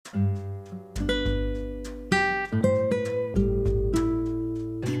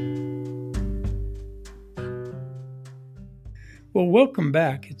Well, welcome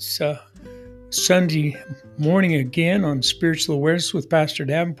back. It's Sunday morning again on Spiritual Awareness with Pastor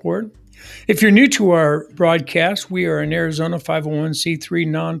Davenport. If you're new to our broadcast, we are an Arizona 501c3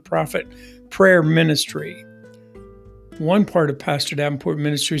 nonprofit prayer ministry. One part of Pastor Davenport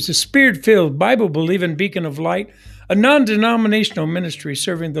Ministry is a Spirit-filled, Bible-believing beacon of light, a non-denominational ministry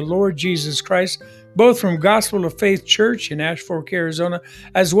serving the Lord Jesus Christ, both from Gospel of Faith Church in Ash Fork, Arizona,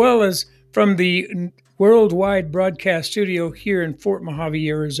 as well as from the worldwide broadcast studio here in Fort Mojave,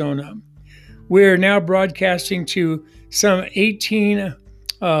 Arizona. We're now broadcasting to some 18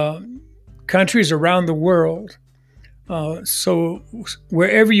 countries around the world. So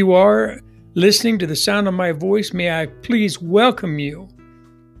wherever you are listening to the sound of my voice, may I please welcome you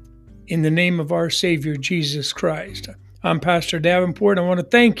in the name of our Savior, Jesus Christ. I'm Pastor Davenport. I want to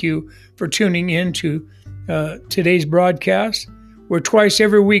thank you for tuning in to today's broadcast, where twice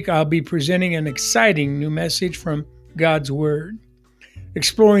every week I'll be presenting an exciting new message from God's Word,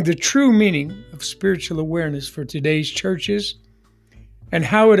 exploring the true meaning of spiritual awareness for today's churches and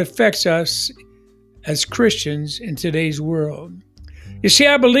how it affects us as Christians in today's world. You see,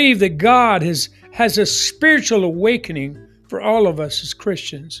 I believe that God has a spiritual awakening for all of us as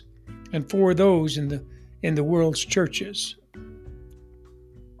Christians and for those in the world's churches.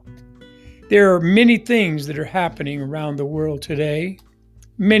 There are many things that are happening around the world today,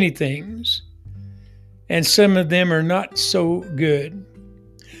 many things, and some of them are not so good.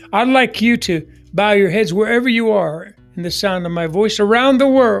 I'd like you to bow your heads wherever you are in the sound of my voice around the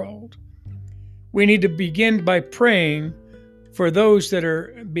world. We need to begin by praying for those that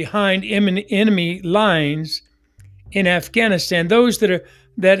are behind enemy lines in Afghanistan, those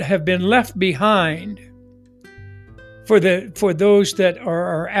that have been left behind, for those that are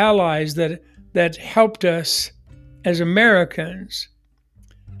our allies that helped us as Americans,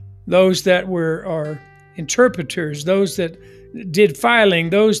 those that were our interpreters, those that did filing,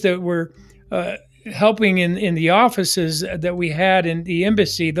 those that were helping in the offices that we had in the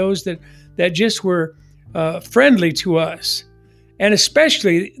embassy, those that just were friendly to us, and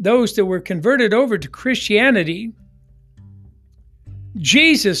especially those that were converted over to Christianity.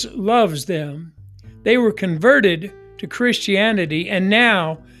 Jesus loves them. They were converted to Christianity, and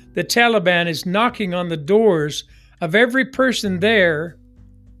now the Taliban is knocking on the doors of every person there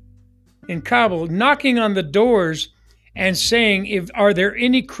in Kabul, knocking on the doors and saying, are there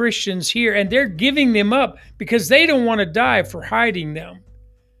any Christians here? And they're giving them up because they don't want to die for hiding them.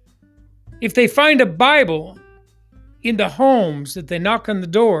 If they find a Bible in the homes that they knock on the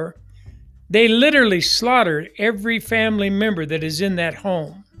door, they literally slaughter every family member that is in that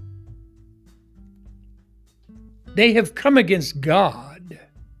home. They have come against God.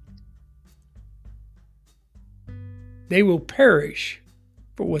 They will perish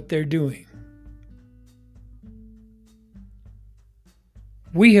for what they're doing.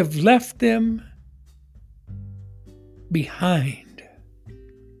 We have left them behind.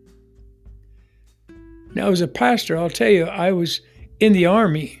 Now, as a pastor, I'll tell you, I was in the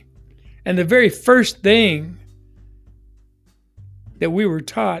Army, and the very first thing that we were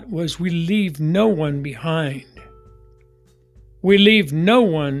taught was we leave no one behind. We leave no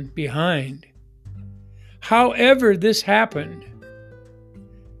one behind. However this happened,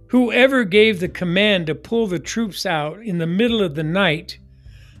 whoever gave the command to pull the troops out in the middle of the night,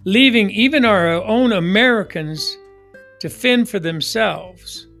 leaving even our own Americans to fend for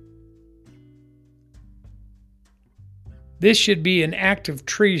themselves, this should be an act of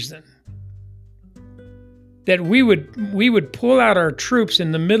treason. That we would pull out our troops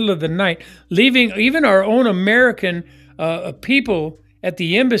in the middle of the night, leaving even our own American people at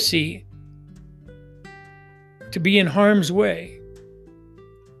the embassy to be in harm's way.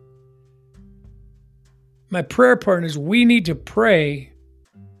 My prayer partners, we need to pray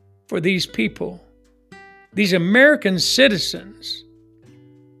for these people, these American citizens.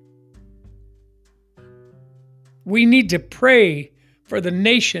 We need to pray for the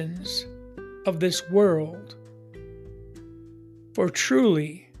nations of this world, for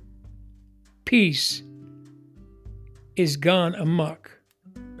truly peace is gone amok.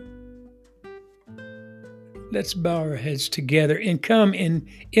 Let's bow our heads together and come in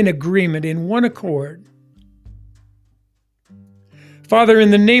agreement, in one accord. Father,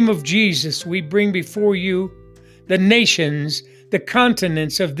 in the name of Jesus, we bring before you the nations, the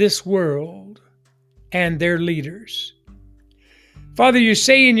continents of this world and their leaders. Father, you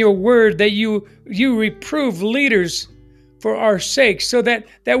say in your word that you reprove leaders for our sake, so that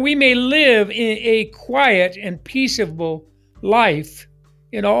we may live in a quiet and peaceable life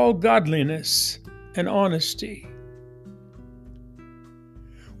in all godliness and honesty.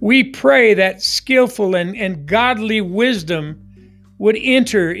 We pray that skillful and godly wisdom would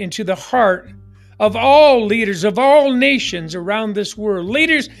enter into the heart of all leaders, of all nations around this world.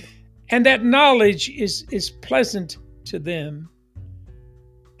 Leaders, and that knowledge is pleasant to them.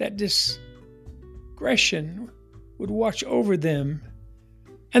 That discretion would watch over them.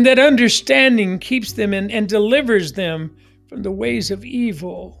 And that understanding keeps them and delivers them from the ways of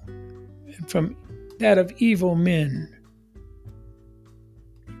evil and from that of evil men.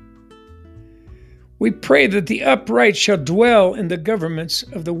 We pray that the upright shall dwell in the governments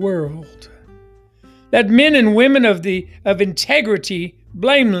of the world, that men and women of integrity,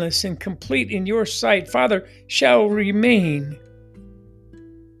 blameless and complete in your sight, Father, shall remain,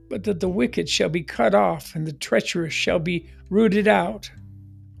 but that the wicked shall be cut off and the treacherous shall be rooted out.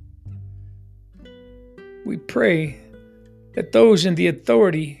 We pray that those in the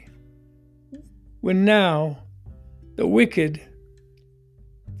authority, when now the wicked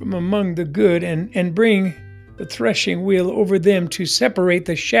from among the good, and bring the threshing wheel over them to separate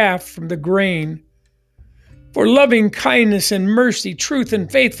the chaff from the grain. For loving kindness and mercy, truth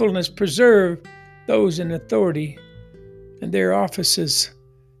and faithfulness preserve those in authority, and their offices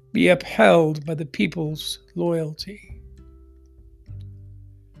be upheld by the people's loyalty.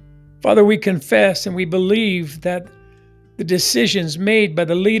 Father, we confess and we believe that the decisions made by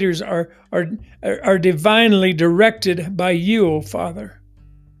the leaders are divinely directed by you, O Father.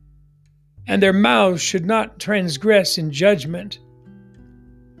 And their mouths should not transgress in judgment.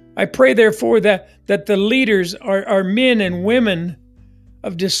 I pray, therefore, that the leaders are men and women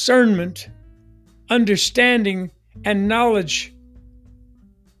of discernment, understanding, and knowledge,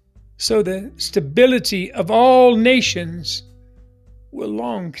 so the stability of all nations will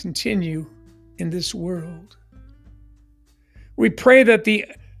long continue in this world. We pray that the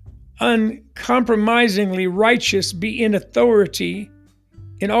uncompromisingly righteous be in authority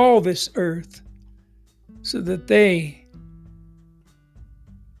in all this earth, so that they,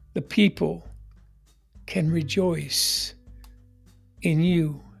 the people, can rejoice in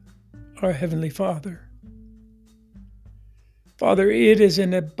you, our Heavenly Father. Father, it is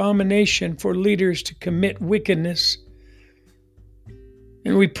an abomination for leaders to commit wickedness,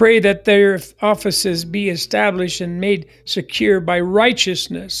 and we pray that their offices be established and made secure by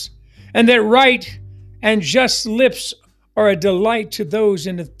righteousness, and that right and just lips are a delight to those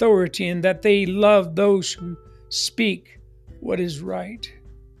in authority, and that they love those who speak what is right.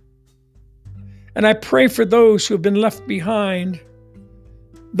 And I pray for those who have been left behind,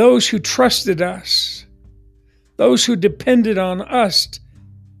 those who trusted us, those who depended on us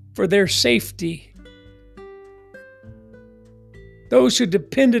for their safety, those who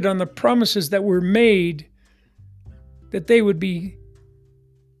depended on the promises that were made, that they would be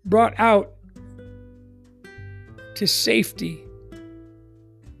brought out to safety.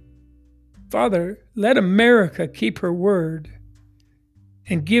 Father, let America keep her word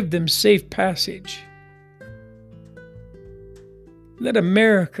and give them safe passage. Let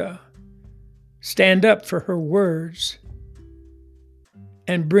America stand up for her words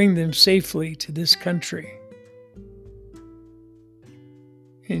and bring them safely to this country.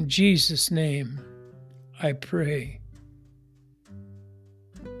 In Jesus' name, I pray.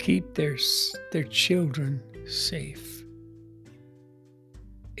 Keep their children safe.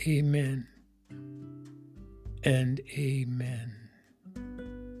 Amen and amen.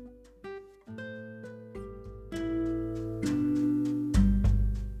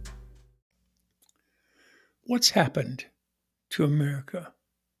 What's happened to America?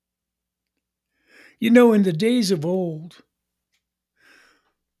 You know, in the days of old,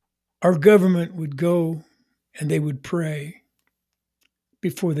 our government would go and they would pray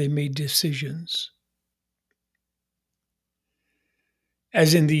before they made decisions.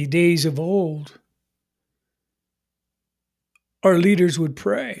 As in the days of old, our leaders would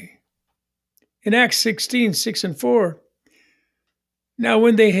pray. In Acts 16, 6 and 4, now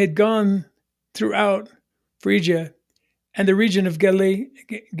when they had gone throughout Phrygia and the region of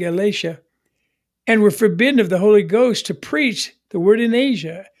Galatia, and were forbidden of the Holy Ghost to preach the word in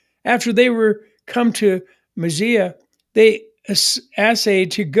Asia, after they were come to Mysia, they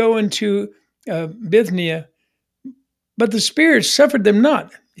essayed to go into Bithynia, but the Spirit suffered them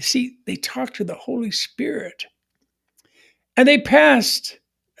not. You see, they talked to the Holy Spirit. And they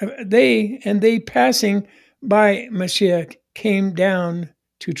passing by Mysia came down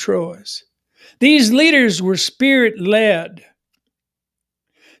to Troas. These leaders were Spirit-led.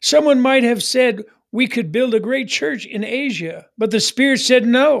 Someone might have said, we could build a great church in Asia, but the Spirit said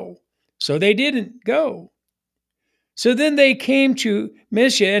no, so they didn't go. So then they came to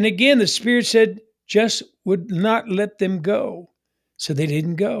Mysia, and again the Spirit said, just would not let them go, so they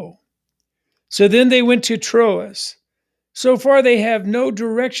didn't go. So then they went to Troas. So far, they have no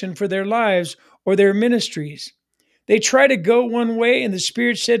direction for their lives or their ministries. They try to go one way and the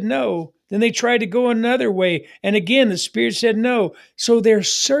Spirit said no. Then they tried to go another way. And again, the Spirit said no. So they're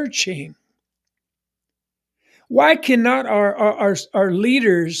searching. Why cannot our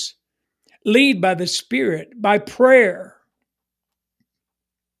leaders lead by the Spirit, by prayer?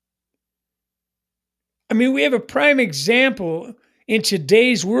 I mean, we have a prime example in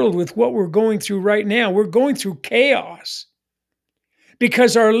today's world with what we're going through right now. We're going through chaos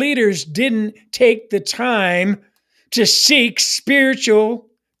because our leaders didn't take the time to seek spiritual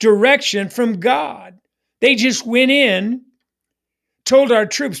direction from God. They just went in, told our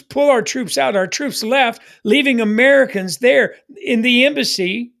troops, pull our troops out. Our troops left, leaving Americans there in the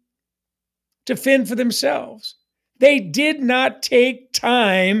embassy to fend for themselves. They did not take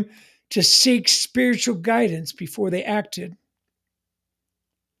time to seek spiritual guidance before they acted.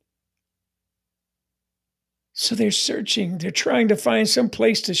 So they're searching. They're trying to find some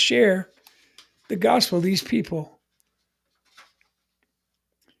place to share the gospel of these people.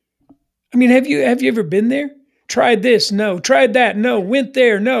 I mean, have you ever been there? Tried this? No. Tried that? No. Went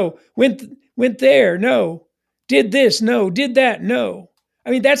there? No. Went there? No. Did this? No. Did that? No. I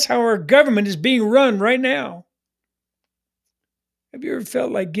mean, that's how our government is being run right now. Have you ever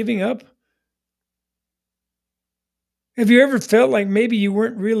felt like giving up? Have you ever felt like maybe you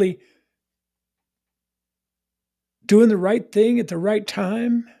weren't really doing the right thing at the right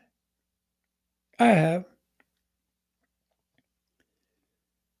time? I have.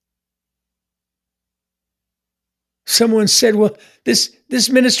 Someone said, well, this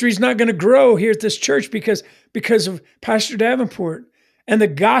ministry is not going to grow here at this church because of Pastor Davenport and the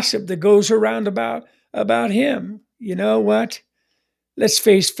gossip that goes around about him. You know what? Let's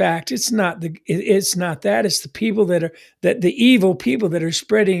face fact. It's not that. It's the people the evil people that are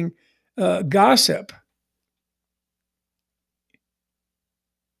spreading gossip.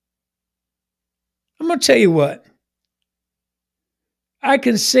 I'm going to tell you what. I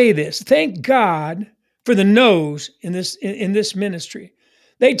can say this. Thank God for the no's in this ministry.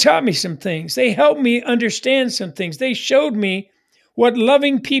 They taught me some things. They helped me understand some things. They showed me what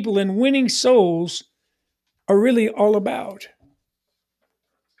loving people and winning souls are really all about.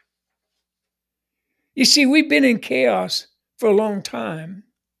 You see, we've been in chaos for a long time.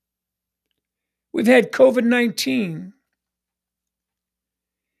 We've had COVID-19.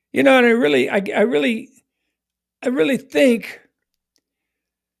 You know, and I really think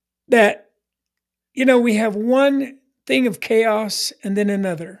that, you know, we have one thing of chaos and then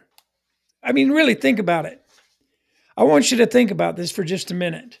another. I mean, really think about it. I want you to think about this for just a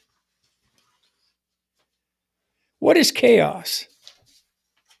minute. What is chaos?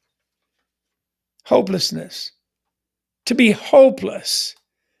 Hopelessness. To be hopeless.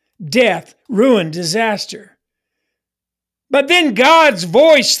 Death, ruin, disaster. But then God's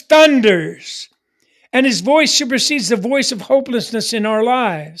voice thunders, and his voice supersedes the voice of hopelessness in our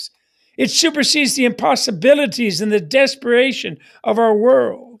lives. It supersedes the impossibilities and the desperation of our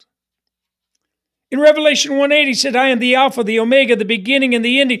world. In Revelation 1:8, he said, I am the Alpha, the Omega, the beginning and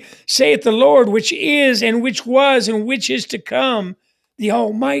the ending, saith the Lord, which is and which was and which is to come, the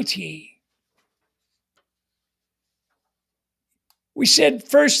Almighty. We said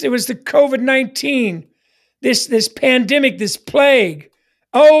first it was the COVID-19, this pandemic, this plague.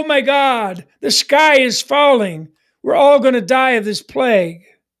 Oh my God, the sky is falling. We're all going to die of this plague.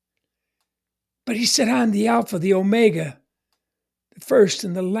 But he said, I'm the Alpha, the Omega, the first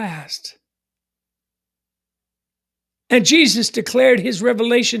and the last. And Jesus declared his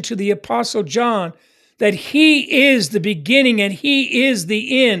revelation to the Apostle John that he is the beginning and he is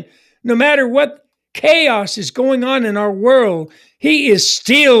the end. No matter what chaos is going on in our world, he is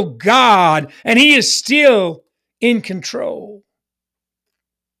still God and he is still in control.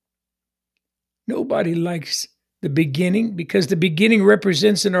 Nobody likes the beginning because the beginning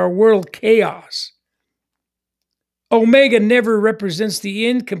represents in our world chaos. Omega never represents the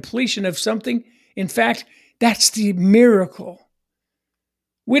end, completion of something. In fact, that's the miracle.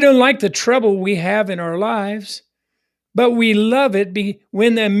 We don't like the trouble we have in our lives, but we love it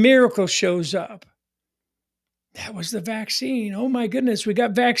when the miracle shows up. That was the vaccine. Oh my goodness, we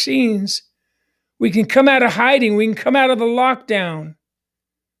got vaccines. We can come out of hiding. We can come out of the lockdown.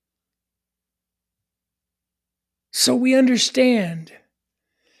 So we understand.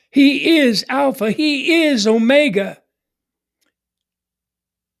 He is Alpha. He is Omega.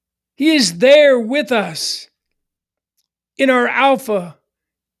 He is there with us in our Alpha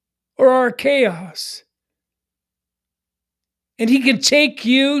or our chaos. And he can take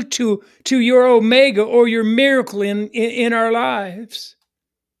you to your Omega or your miracle in our lives.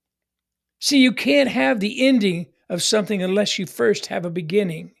 See, you can't have the ending of something unless you first have a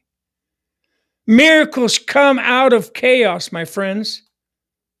beginning. Miracles come out of chaos, my friends.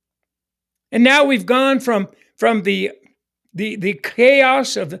 And now we've gone from the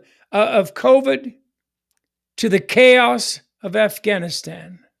chaos of COVID to the chaos of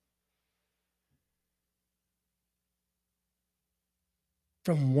Afghanistan.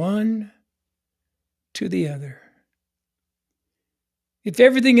 From one to the other. If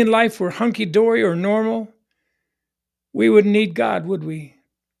everything in life were hunky-dory or normal, we wouldn't need God, would we?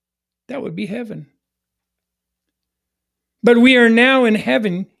 That would be heaven. But we are now in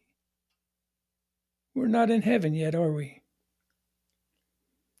heaven. We're not in heaven yet, are we?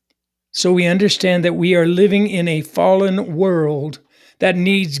 So we understand that we are living in a fallen world that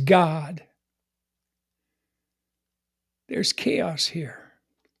needs God. There's chaos here.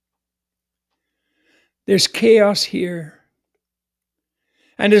 There's chaos here.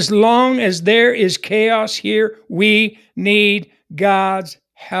 And as long as there is chaos here, we need God's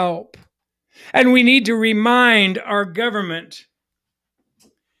help. And we need to remind our government,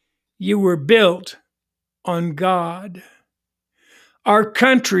 you were built on God. Our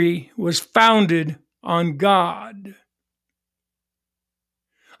country was founded on God.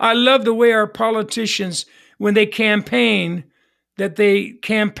 I love the way our politicians, when they campaign, that they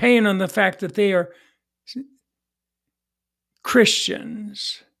campaign on the fact that they are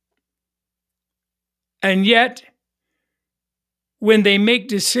Christians. And yet, when they make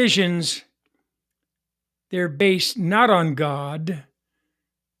decisions, they're based not on God,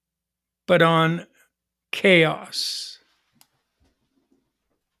 but on chaos.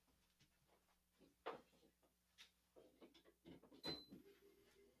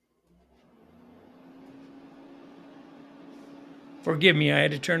 Forgive me, I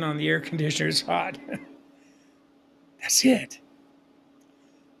had to turn on the air conditioner. It's hot. That's it.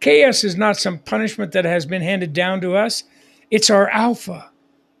 Chaos is not some punishment that has been handed down to us. It's our alpha.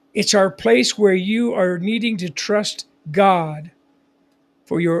 It's our place where you are needing to trust God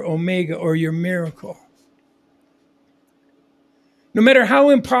for your omega or your miracle. No matter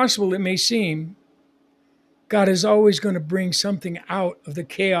how impossible it may seem, God is always going to bring something out of the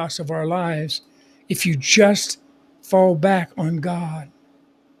chaos of our lives if you just fall back on God.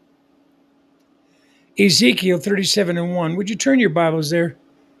 Ezekiel 37:1. Would you turn your Bibles there?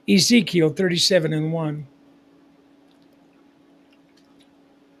 Ezekiel 37:1.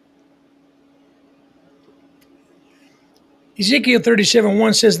 Ezekiel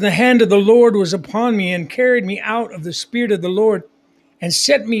 37:1 says, "The hand of the Lord was upon me and carried me out of the spirit of the Lord and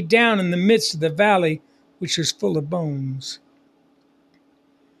set me down in the midst of the valley, which was full of bones,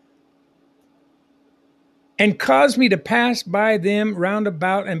 and caused me to pass by them round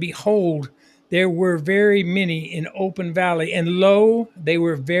about, and behold, there were very many in open valley, and lo, they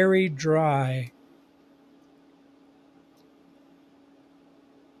were very dry.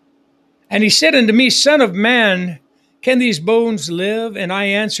 And he said unto me, Son of man, can these bones live? And I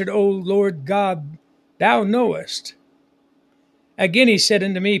answered, O Lord God, thou knowest. Again he said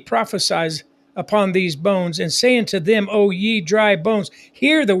unto me, Prophesy upon these bones, and say unto them, O ye dry bones,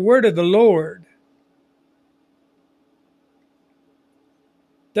 hear the word of the Lord.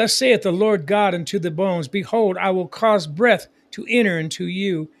 Thus saith the Lord God unto the bones, Behold, I will cause breath to enter into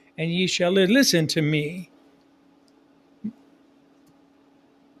you, and ye shall live. Listen to me,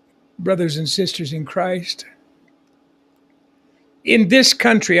 brothers and sisters in Christ. In this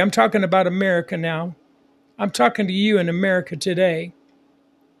country, I'm talking about America now. I'm talking to you in America today.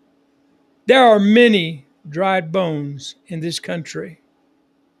 There are many dried bones in this country.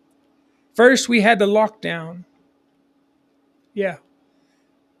 First, we had the lockdown. Yeah.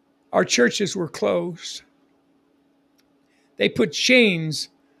 Our churches were closed. They put chains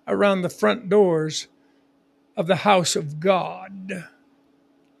around the front doors of the house of God.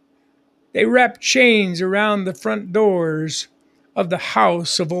 They wrapped chains around the front doors of the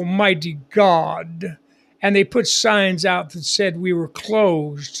house of Almighty God. And they put signs out that said we were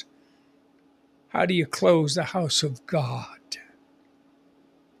closed. How do you close the house of God?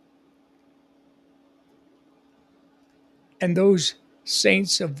 And those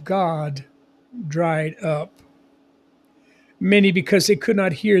saints of God dried up. Many because they could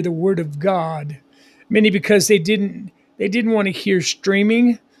not hear the word of God. Many because they didn't want to hear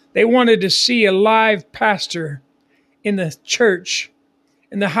streaming. They wanted to see a live pastor in the church,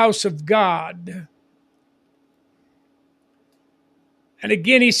 in the house of God. And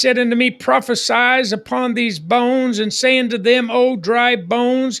again he said unto me, Prophesy upon these bones, and say unto them, O dry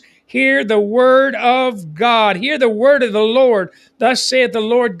bones, hear the word of God. Hear the word of the Lord. Thus saith the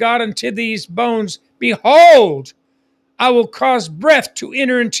Lord God unto these bones, Behold, I will cause breath to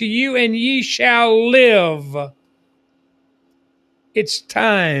enter into you, and ye shall live. It's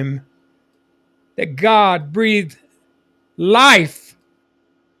time that God breathed life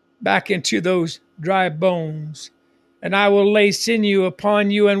back into those dry bones. And I will lay sinew upon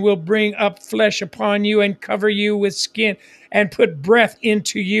you and will bring up flesh upon you and cover you with skin and put breath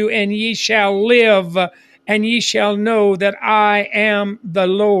into you, and ye shall live, and ye shall know that I am the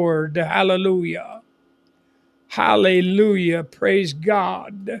Lord. Hallelujah. Hallelujah. Praise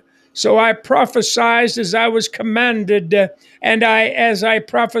God. So I prophesied as I was commanded, and as I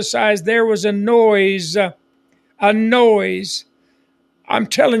prophesied, there was a noise, a noise. I'm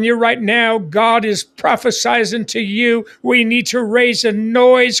telling you right now, God is prophesying to you. We need to raise a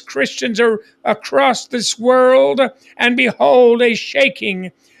noise. Christians are across this world, and behold, a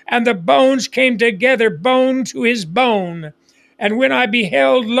shaking. And the bones came together, bone to his bone. And when I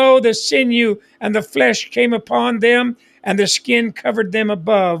beheld, lo, the sinew and the flesh came upon them, and the skin covered them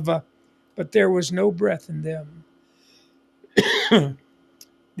above, but there was no breath in them.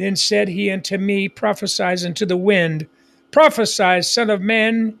 Then said he unto me, prophesy unto the wind, prophesy, son of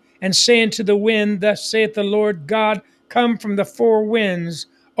man, and say unto the wind, thus saith the Lord God, come from the four winds,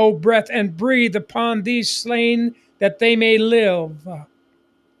 O breath, and breathe upon these slain, that they may live.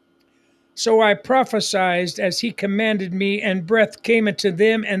 So I prophesied as he commanded me, and breath came unto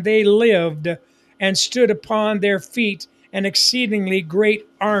them, and they lived, and stood upon their feet, an exceedingly great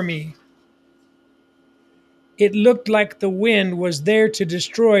army. It looked like the wind was there to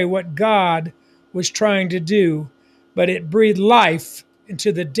destroy what God was trying to do, but it breathed life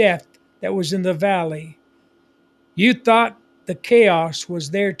into the death that was in the valley. You thought the chaos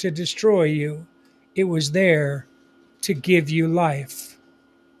was there to destroy you. It was there to give you life.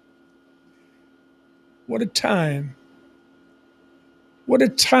 What a time. What a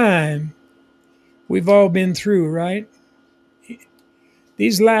time we've all been through, right?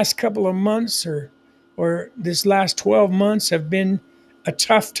 These last couple of months or this last 12 months have been a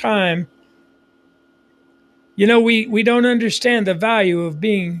tough time. You know, we don't understand the value of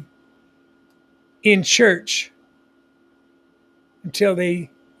being in church until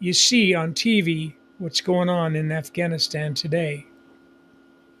you see on TV what's going on in Afghanistan today.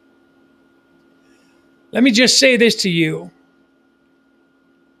 Let me just say this to you.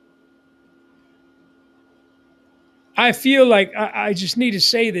 I feel like I just need to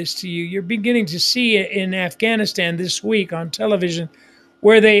say this to you. You're beginning to see it in Afghanistan this week on television,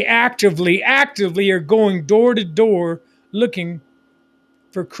 where they actively are going door to door looking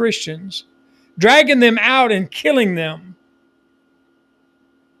for Christians, dragging them out and killing them.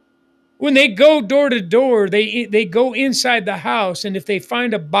 When they go door to door, they go inside the house, and if they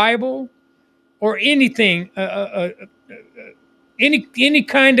find a Bible or anything, any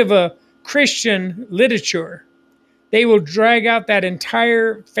kind of a Christian literature, they will drag out that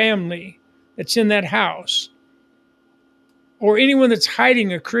entire family that's in that house, or anyone that's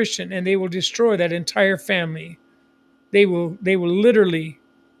hiding a Christian, and they will destroy that entire family. They will literally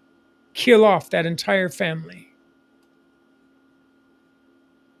kill off that entire family.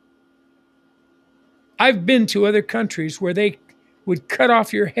 I've been to other countries where they would cut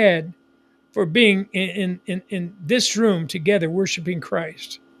off your head for being in this room together worshiping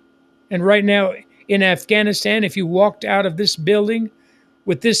Christ. And right now in Afghanistan, if you walked out of this building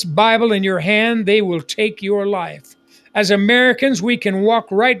with this Bible in your hand, they will take your life. As Americans, we can walk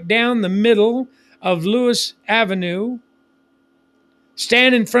right down the middle of Lewis Avenue,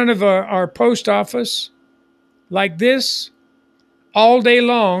 stand in front of our post office like this all day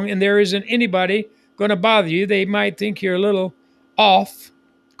long, and there isn't anybody going to bother you. They might think you're a little off.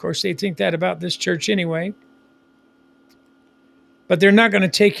 Of course, they think that about this church anyway. But they're not going to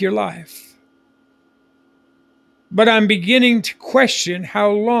take your life. But I'm beginning to question,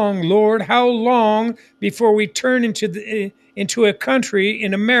 how long, Lord, how long before we turn into a country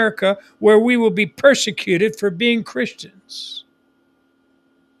in America where we will be persecuted for being Christians?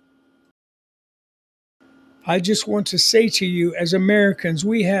 I just want to say to you, as Americans,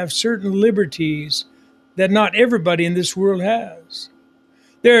 we have certain liberties that not everybody in this world has.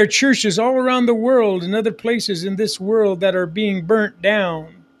 There are churches all around the world and other places in this world that are being burnt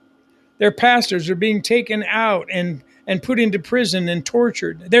down. Their pastors are being taken out and put into prison and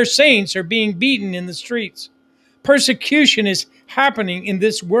tortured. Their saints are being beaten in the streets. Persecution is happening in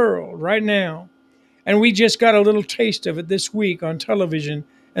this world right now. And we just got a little taste of it this week on television.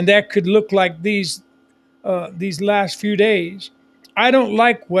 And that could look like these last few days. I don't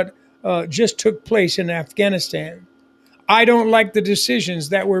like what just took place in Afghanistan. I don't like the decisions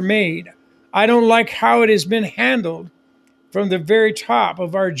that were made. I don't like how it has been handled from the very top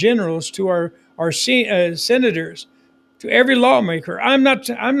of our generals to our senators, to every lawmaker. I'm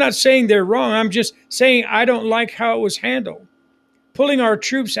not saying they're wrong. I'm just saying I don't like how it was handled. pulling our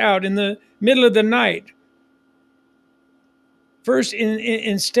troops out in the middle of the night. First,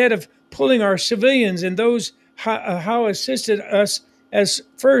 instead of pulling our civilians and those how assisted us as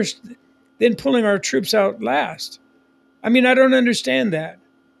first, then pulling our troops out last. I mean, I don't understand that.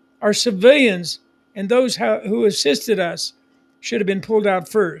 Our civilians and those who assisted us should have been pulled out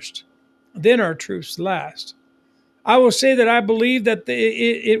first, then our troops last. I will say that I believe that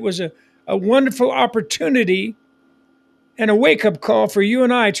it was a wonderful opportunity and a wake-up call for you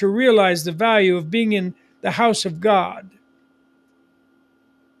and I to realize the value of being in the house of God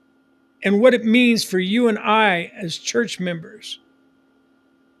and what it means for you and I as church members.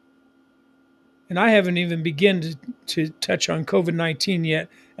 And I haven't even begun to touch on COVID-19 yet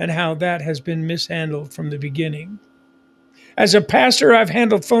and how that has been mishandled from the beginning. As a pastor, I've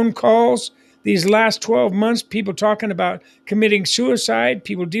handled phone calls these last 12 months, people talking about committing suicide,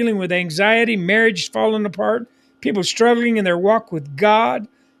 people dealing with anxiety, marriage falling apart, people struggling in their walk with God,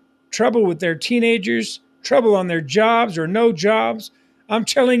 trouble with their teenagers, trouble on their jobs or no jobs. I'm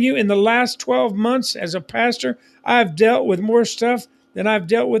telling you, in the last 12 months as a pastor, I've dealt with more stuff than I've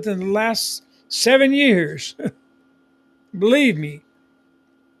dealt with in the last 7 years. Believe me.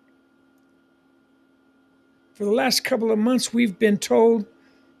 For the last couple of months, we've been told,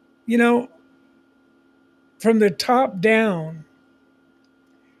 from the top down,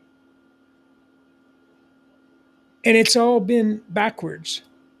 and it's all been backwards.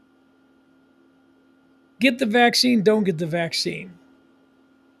 Get the vaccine, don't get the vaccine.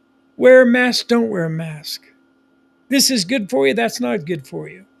 Wear a mask, don't wear a mask. This is good for you, that's not good for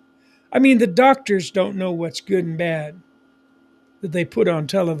you. I mean, the doctors don't know what's good and bad that they put on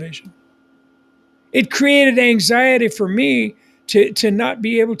television. It created anxiety for me to not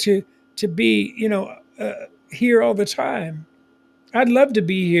be able to be, here all the time. I'd love to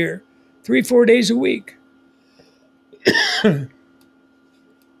be here 3-4 days a week.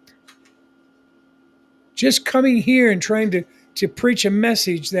 Just coming here and trying to preach a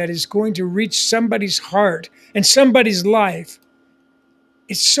message that is going to reach somebody's heart and somebody's life.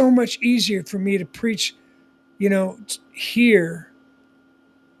 It's so much easier for me to preach, here,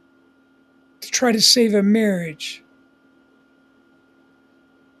 to try to save a marriage,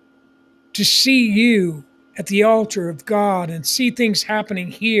 to see you at the altar of God and see things happening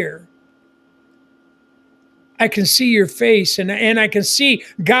here. I can see your face and I can see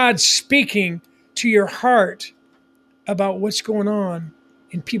God speaking to your heart about what's going on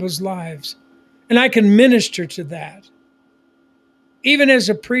in people's lives. And I can minister to that. Even as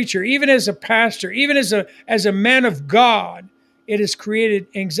a preacher, even as a pastor, even as a man of God, it has created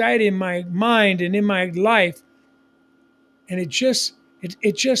anxiety in my mind and in my life. And it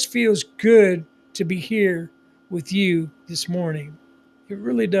just feels good to be here with you this morning. It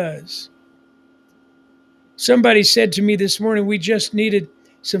really does. Somebody said to me this morning, we just needed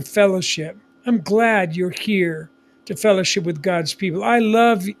some fellowship. I'm glad you're here to fellowship with God's people. I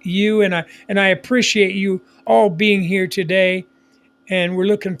love you and I appreciate you all being here today. And we're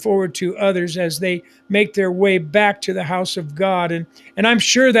looking forward to others as they make their way back to the house of God. And I'm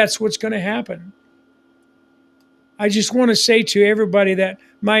sure that's what's going to happen. I just want to say to everybody that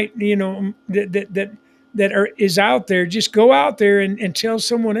might, is out there, just go out there and tell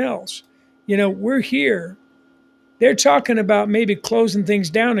someone else, we're here. They're talking about maybe closing things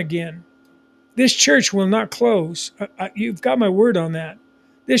down again. This church will not close. You've got my word on that.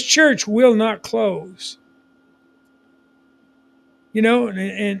 This church will not close.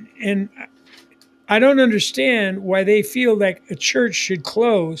 And I don't understand why they feel like a church should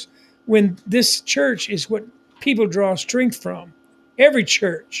close when this church is what people draw strength from. Every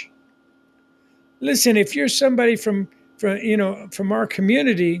church. Listen, if you're somebody from our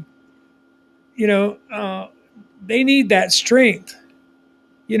community, they need that strength.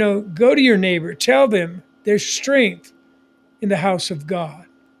 Go to your neighbor, tell them there's strength in the house of God.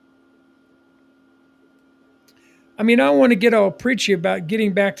 I mean, I don't want to get all preachy about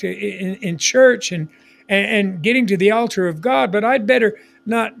getting back to in church and getting to the altar of God, but I'd better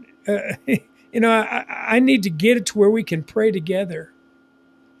not, I need to get it to where we can pray together.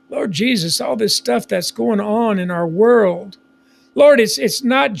 Lord Jesus, all this stuff that's going on in our world, Lord, it's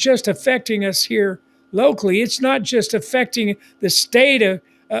not just affecting us here locally. It's not just affecting the state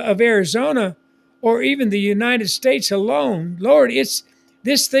of Arizona or even the United States alone. Lord,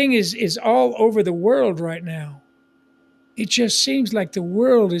 this thing is all over the world right now. It just seems like the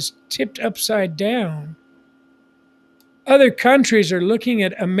world is tipped upside down. Other countries are looking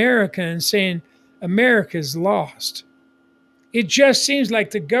at America and saying, America's lost. It just seems like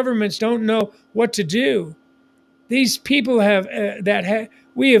the governments don't know what to do. These people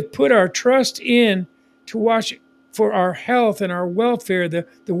we have put our trust in to watch for our health and our welfare. The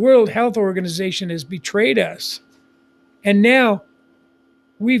World Health Organization has betrayed us. And now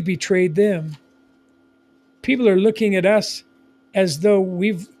we've betrayed them. People are looking at us as though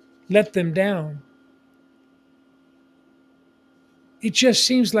we've let them down. It just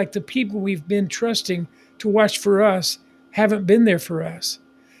seems like the people we've been trusting to watch for us haven't been there for us.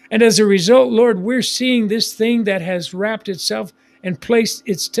 And as a result, Lord, we're seeing this thing that has wrapped itself and placed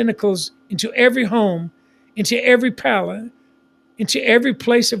its tentacles into every home, into every palace, into every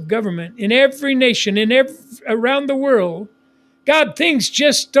place of government, in every nation, around the world. God, things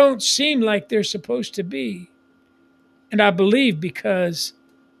just don't seem like they're supposed to be. And I believe because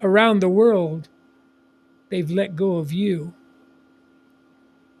around the world, they've let go of you.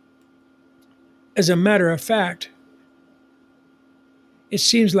 As a matter of fact, it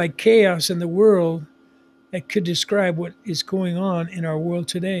seems like chaos in the world that could describe what is going on in our world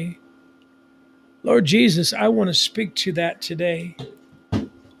today. Lord Jesus, I want to speak to that today.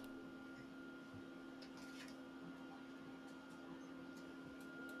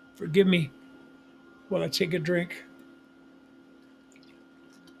 Forgive me while I take a drink.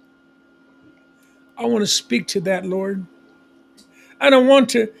 I want to speak to that, Lord. And I want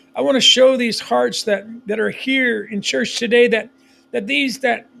to show these hearts that are here in church today that these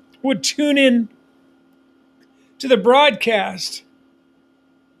that would tune in to the broadcast,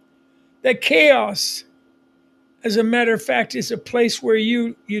 that chaos, as a matter of fact, is a place where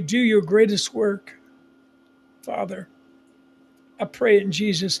you do your greatest work. Father, I pray it in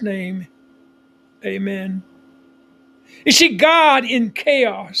Jesus' name. Amen. You see, God in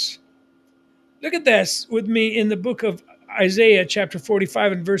chaos. Look at this with me in the book of Isaiah, chapter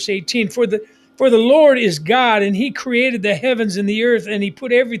 45 and verse 18. For the Lord is God, and he created the heavens and the earth, and he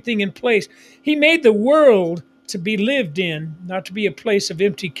put everything in place. He made the world to be lived in, not to be a place of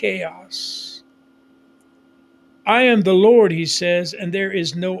empty chaos. I am the Lord, he says, and there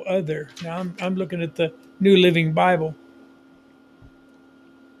is no other. Now I'm looking at the New Living Bible.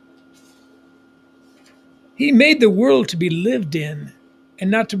 He made the world to be lived in and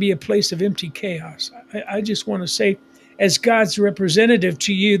not to be a place of empty chaos. I just want to say, as God's representative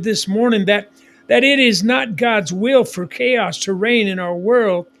to you this morning, that it is not God's will for chaos to reign in our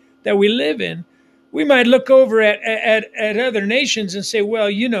world that we live in. We might look over at other nations and say,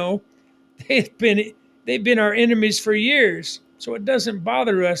 well, you know, they've been our enemies for years. So it doesn't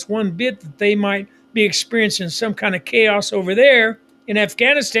bother us one bit that they might be experiencing some kind of chaos over there in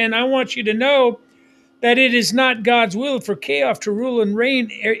Afghanistan. I want you to know that it is not God's will for chaos to rule and reign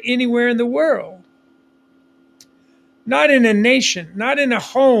anywhere in the world. Not in a nation, not in a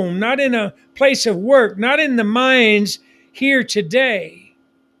home, not in a place of work, not in the minds here today.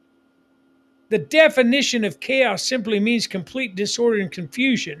 The definition of chaos simply means complete disorder and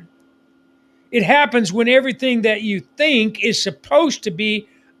confusion. It happens when everything that you think is supposed to be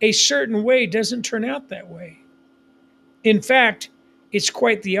a certain way doesn't turn out that way. In fact, it's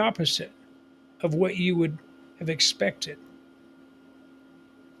quite the opposite of what you would have expected.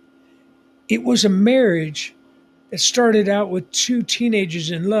 It was a marriage that started out with two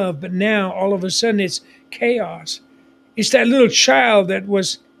teenagers in love, but now all of a sudden it's chaos. It's that little child that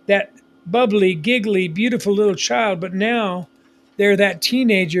was that bubbly, giggly, beautiful little child, but now they're that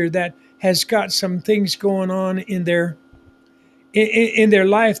teenager that has got some things going on in their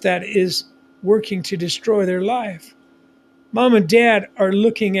life that is working to destroy their life. Mom and dad are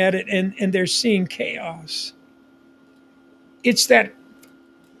looking at it and they're seeing chaos. It's that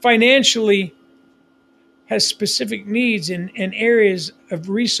financially has specific needs in areas of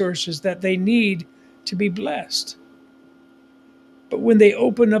resources that they need to be blessed. But when they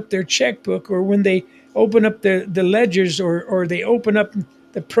open up their checkbook, or when they open up the ledgers, or they open up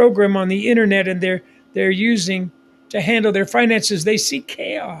the program on the internet and they're using to handle their finances, they see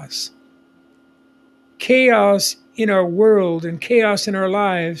chaos. Chaos in our world and chaos in our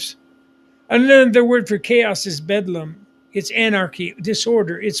lives. Another word for chaos is bedlam. It's anarchy,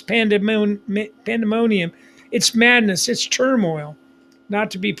 disorder, it's pandemonium, it's madness, it's turmoil.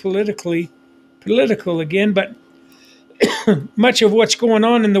 Not to be political again, but much of what's going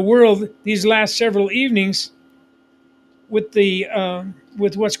on in the world these last several evenings with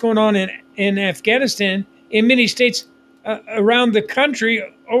what's going on in Afghanistan, in many states around the country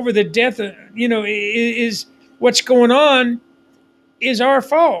over the death, is what's going on is our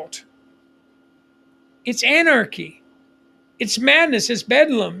fault. It's anarchy. It's madness. It's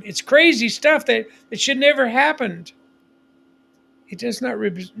bedlam. It's crazy stuff that should never happened. It does not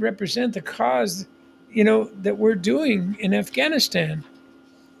represent the cause, that we're doing in Afghanistan.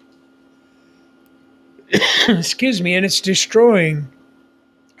 Excuse me, and it's destroying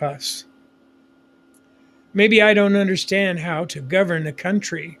us. Maybe I don't understand how to govern a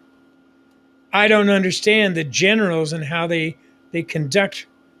country. I don't understand the generals and how they conduct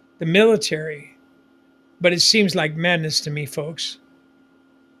the military. But it seems like madness to me, folks.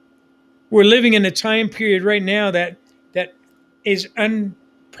 We're living in a time period right now that is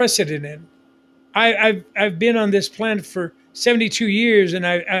unprecedented. I've been on this planet for 72 years, and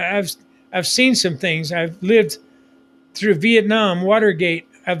I've seen some things. I've lived through Vietnam, Watergate.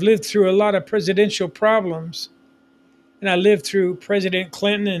 I've lived through a lot of presidential problems, and I lived through President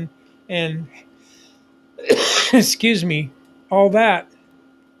Clinton and excuse me, all that.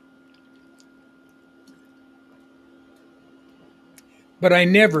 But I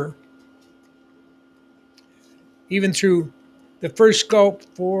never, even through the first Gulf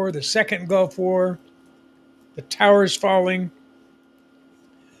War, the second Gulf War, the towers falling,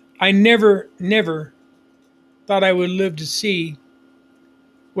 I never thought I would live to see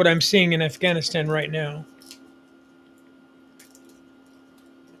what I'm seeing in Afghanistan right now.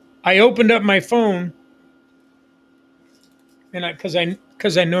 I opened up my phone, and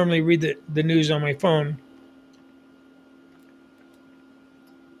because I normally read the news on my phone,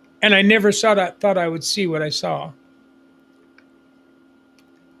 and I never thought I would see what I saw.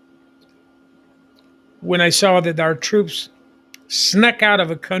 When I saw that our troops snuck out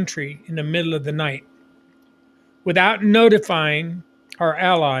of a country in the middle of the night without notifying our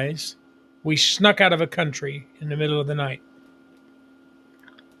allies, we snuck out of a country in the middle of the night,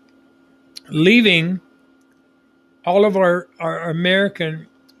 leaving all of our American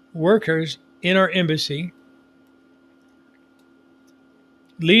workers in our embassy,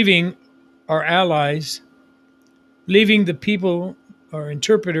 leaving our allies, leaving the people, our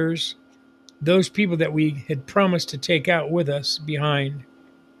interpreters, those people that we had promised to take out with us behind.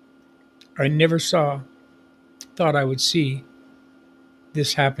 I never thought I would see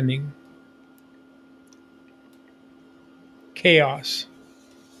this happening. Chaos.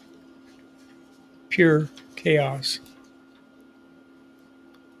 Pure chaos.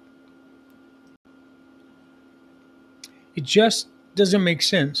 It just doesn't make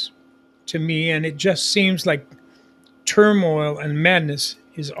sense to me, and it just seems like turmoil and madness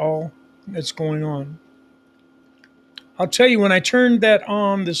is all that's going on. I'll tell you, when I turned that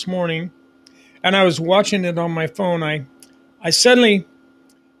on this morning and I was watching it on my phone, I suddenly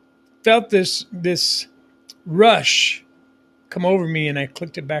felt this rush come over me, and I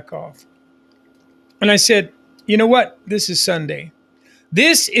clicked it back off. And I said, you know what? This is Sunday.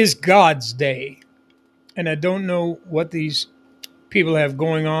 This is God's day. And I don't know what these people have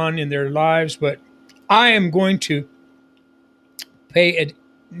going on in their lives, but I am going to pay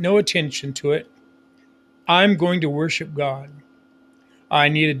no attention to it. I'm going to worship God. I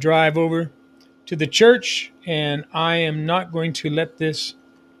need to drive over to the church, and I am not going to let this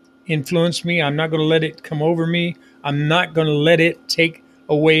influence me. I'm not going to let it come over me. I'm not going to let it take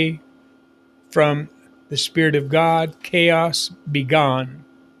away from the Spirit of God. Chaos, be gone.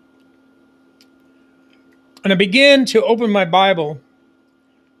 And I began to open my Bible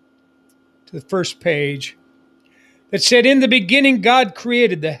to the first page that said, in the beginning, God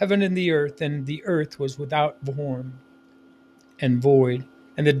created the heaven and the earth was without form and void,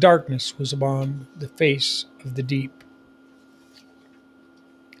 and the darkness was upon the face of the deep.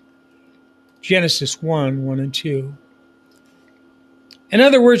 Genesis 1 and 2. In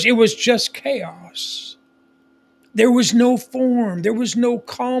other words, it was just chaos. There was no form. There was no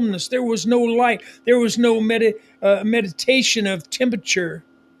calmness. There was no light. There was no meditation of temperature.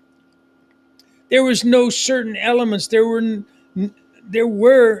 There was no certain elements. There were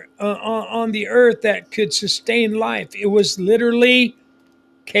on the earth that could sustain life. It was literally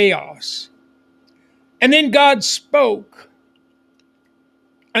chaos. And then God spoke,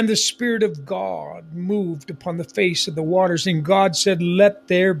 and the Spirit of God moved upon the face of the waters. And God said, let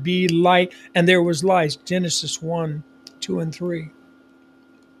there be light. And there was light. Genesis 1, 2, and 3.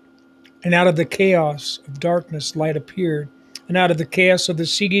 And out of the chaos of darkness, light appeared. And out of the chaos of the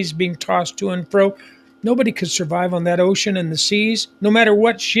seas being tossed to and fro, nobody could survive on that ocean and the seas, no matter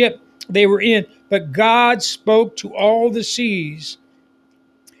what ship they were in. But God spoke to all the seas.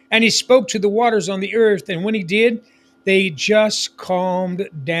 And he spoke to the waters on the earth. And when he did, they just calmed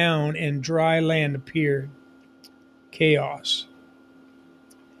down, and dry land appeared. Chaos.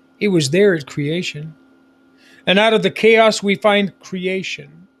 It was there at creation. And out of the chaos, we find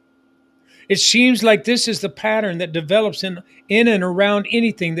creation. It seems like this is the pattern that develops in and around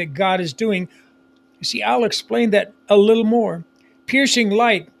anything that God is doing. You see, I'll explain that a little more. Piercing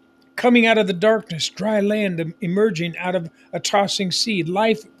light coming out of the darkness, dry land emerging out of a tossing sea,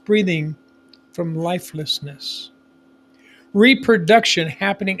 life breathing from lifelessness. Reproduction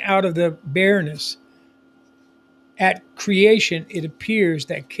happening out of the bareness, At creation, it appears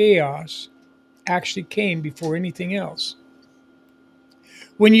that chaos actually came before anything else.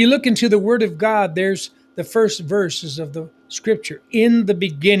 When you look into the Word of God, there's the first verses of the scripture. In the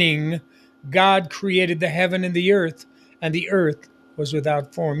beginning, God created the heaven and the earth was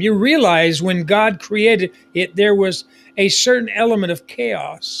without form. You realize when God created it, there was a certain element of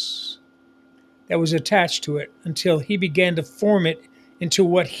chaos that was attached to it until he began to form it into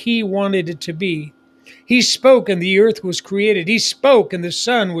what he wanted it to be. He spoke and the earth was created. He spoke and the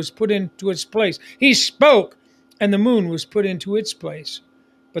sun was put into its place. He spoke and the moon was put into its place.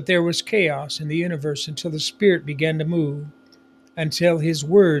 But there was chaos in the universe until the Spirit began to move, until his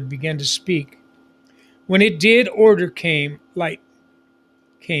word began to speak. When it did, order came, light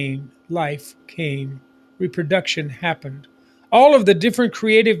came, life came, reproduction happened. All of the different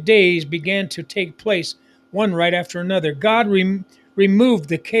creative days began to take place, one right after another. God removed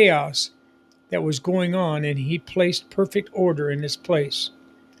the chaos that was going on, and he placed perfect order in its place.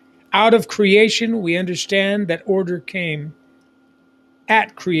 Out of creation, we understand that order came.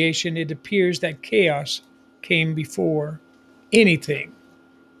 At creation, it appears that chaos came before anything.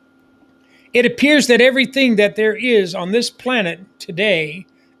 It appears that everything that there is on this planet today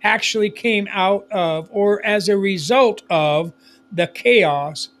actually came out of or as a result of the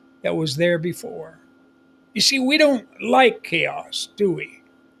chaos that was there before. You see, we don't like chaos, do we?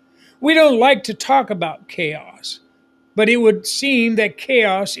 We don't like to talk about chaos, but it would seem that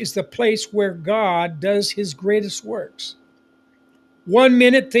chaos is the place where God does his greatest works. One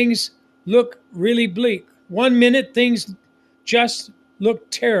minute things look really bleak. One minute things just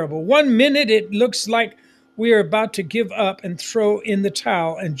look terrible. One minute it looks like we are about to give up and throw in the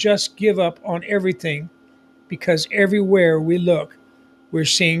towel and just give up on everything, because everywhere we look, we're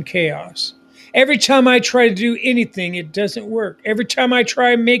seeing chaos. Every time I try to do anything, it doesn't work. Every time I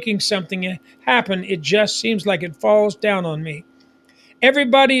try making something happen, it just seems like it falls down on me.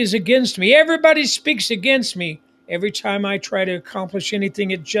 Everybody is against me. Everybody speaks against me. Every time I try to accomplish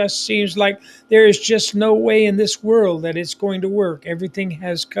anything, it just seems like there is just no way in this world that it's going to work. Everything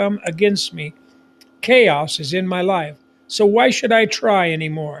has come against me. Chaos is in my life. So why should I try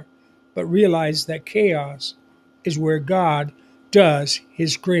anymore? But realize that chaos is where God does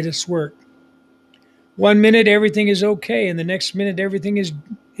his greatest work. One minute everything is okay, and the next minute everything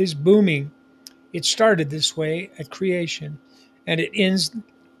is booming. It started this way at creation, and it ends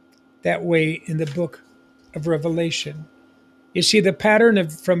that way in the book of Revelation. You see the pattern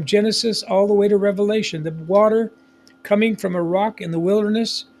from Genesis all the way to Revelation. The water coming from a rock in the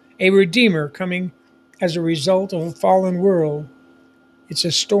wilderness, a redeemer coming as a result of a fallen world. It's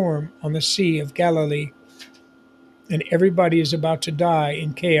a storm on the Sea of Galilee, and everybody is about to die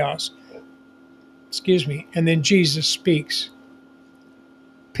in chaos. And then Jesus speaks,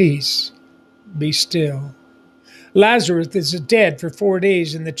 "Peace, be still." Lazarus is dead for 4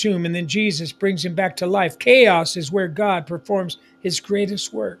 days in the tomb, and then Jesus brings him back to life. Chaos is where God performs his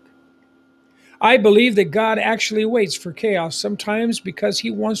greatest work. I believe that God actually waits for chaos sometimes because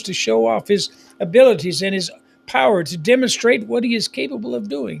he wants to show off his abilities and his power to demonstrate what he is capable of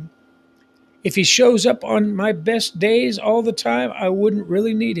doing. If he shows up on my best days all the time, I wouldn't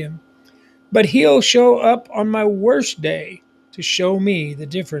really need him. But he'll show up on my worst day to show me the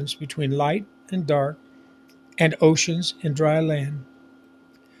difference between light and dark, and oceans and dry land.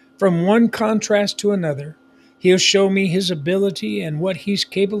 From one contrast to another, he'll show me his ability and what he's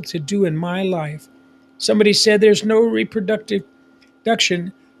capable to do in my life. Somebody said there's no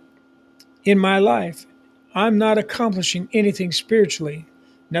reproduction in my life. I'm not accomplishing anything spiritually.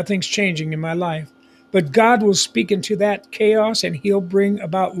 Nothing's changing in my life. But God will speak into that chaos, and he'll bring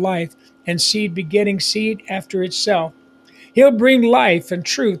about life and seed begetting seed after itself. He'll bring life and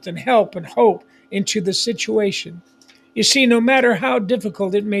truth and help and hope into the situation. You see, no matter how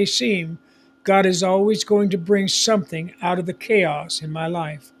difficult it may seem, God is always going to bring something out of the chaos in my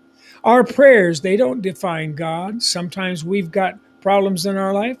life. Our prayers, they don't define God. Sometimes we've got problems in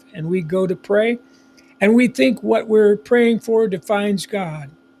our life and we go to pray and we think what we're praying for defines God.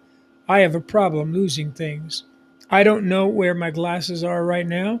 I have a problem losing things. I don't know where my glasses are right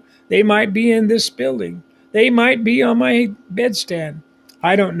now. They might be in this building. They might be on my bedstand.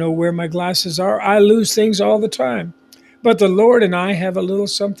 I don't know where my glasses are. I lose things all the time. But the Lord and I have a little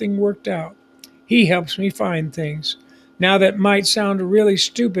something worked out. He helps me find things. Now that might sound really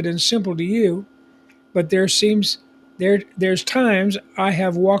stupid and simple to you, but there's times I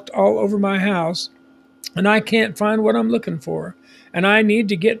have walked all over my house and I can't find what I'm looking for. And I need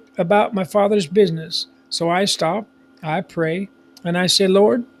to get about my Father's business. So I stop, I pray, and I say,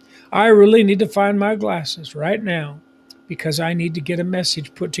 Lord, I really need to find my glasses right now because I need to get a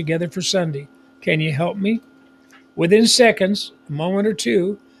message put together for Sunday. Can you help me? Within seconds, a moment or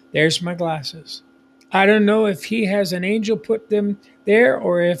two, there's my glasses. I don't know if he has an angel put them there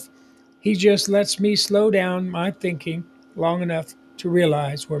or if he just lets me slow down my thinking long enough to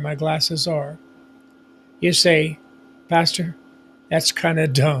realize where my glasses are. You say, Pastor, that's kind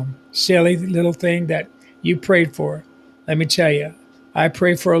of dumb, silly little thing that you prayed for. Let me tell you, I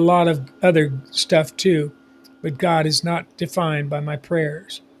pray for a lot of other stuff too, but God is not defined by my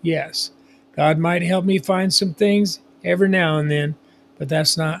prayers. Yes, God might help me find some things every now and then, but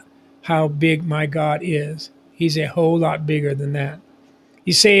that's not how big my God is. He's a whole lot bigger than that.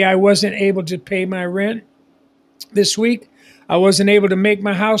 You say I wasn't able to pay my rent this week. I wasn't able to make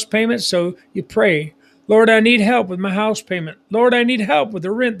my house payment, so you pray, Lord, I need help with my house payment. Lord, I need help with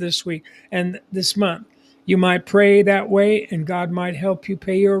the rent this week and this month. You might pray that way, and God might help you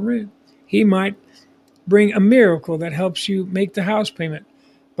pay your rent. He might bring a miracle that helps you make the house payment.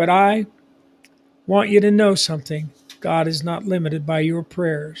 But I want you to know something. God is not limited by your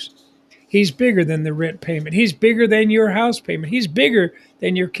prayers. He's bigger than the rent payment. He's bigger than your house payment. He's bigger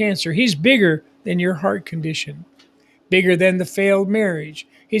than your cancer. He's bigger than your heart condition. Bigger than the failed marriage.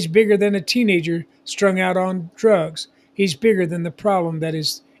 He's bigger than a teenager strung out on drugs. He's bigger than the problem that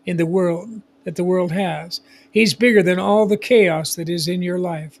is in the world, that the world has. He's bigger than all the chaos that is in your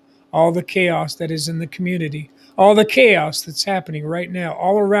life, all the chaos that is in the community, all the chaos that's happening right now,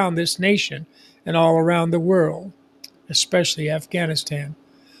 all around this nation and all around the world, especially Afghanistan.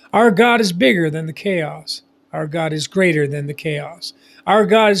 Our God is bigger than the chaos. Our God is greater than the chaos. Our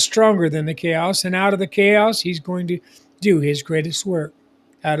God is stronger than the chaos, and out of the chaos, He's going to do His greatest work.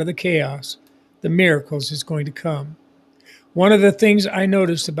 Out of the chaos, the miracles is going to come. One of the things I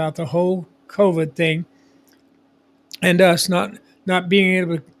noticed about the whole COVID thing and us not being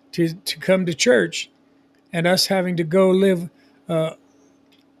able to come to church and us having to go live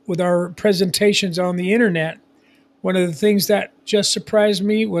with our presentations on the internet, one of the things that just surprised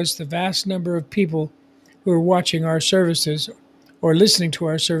me was the vast number of people who are watching our services or listening to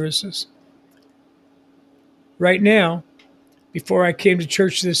our services. Right now, before I came to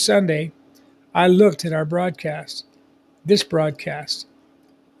church this Sunday, I looked at our broadcast, this broadcast.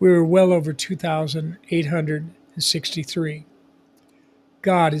 We were well over 2,863.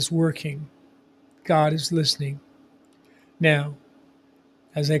 God is working. God is listening. Now,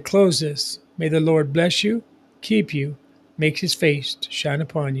 as I close this, may the Lord bless you, keep you, make His face to shine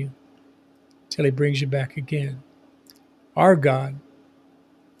upon you, till He brings you back again. Our God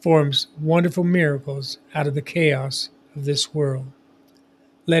forms wonderful miracles out of the chaos of this world.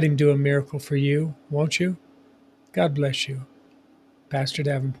 Let Him do a miracle for you, won't you? God bless you. Pastor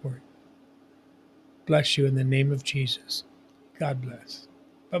Davenport. Bless you in the name of Jesus. God bless.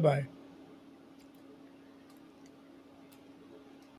 Bye-bye.